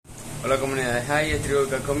Hola comunidad de Hi,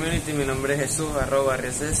 Tribuca Community, mi nombre es Jesús,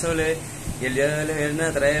 @RCSole, y el día de hoy les voy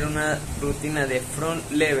a traer una rutina de front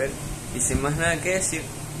lever, y sin más nada que decir,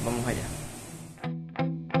 vamos allá.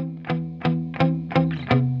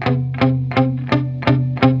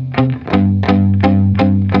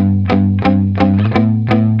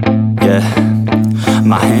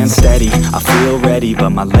 My hands steady, I feel ready, but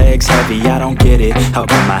my legs heavy, I don't get it. How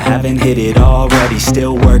come I haven't hit it already?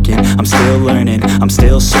 Still working, I'm still learning, I'm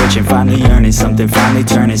still searching, finally earning something, finally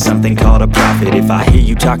turning something called a profit. If I hear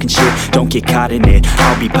you talking shit, don't get caught in it.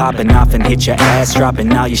 I'll be popping off and hit your ass,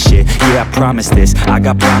 dropping all your shit. Yeah, I promise this, I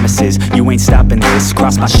got promises, you ain't stopping this.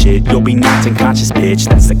 Cross my shit, you'll be knocked unconscious, bitch.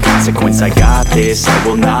 That's the consequence, I got this, I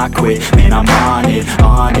will not quit. Man, I'm on it,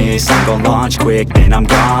 honest, I'm gon' launch quick, then I'm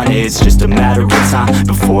gone. It's just a matter of time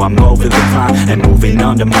before I'm over the climb and moving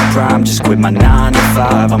under my prime. Just quit my 9 to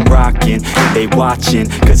 5, I'm rocking, and they watching,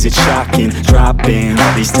 cause it's shocking. Dropping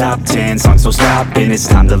all these top 10 songs, so stopping. It's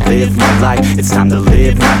time to live my life, it's time to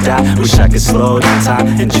live, not die. Wish I could slow down time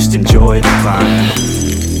and just enjoy the climb.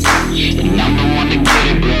 And I'm the one to get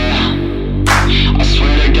it, bro. I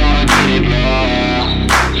swear to God I get it,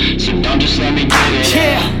 bro. So don't just let me get it.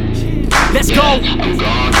 Yeah, let's go. I'm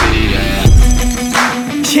gonna get it, yeah.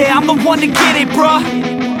 Yeah, I'm the one to get it, bruh.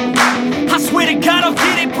 I swear to God I'll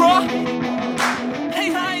get it, bruh.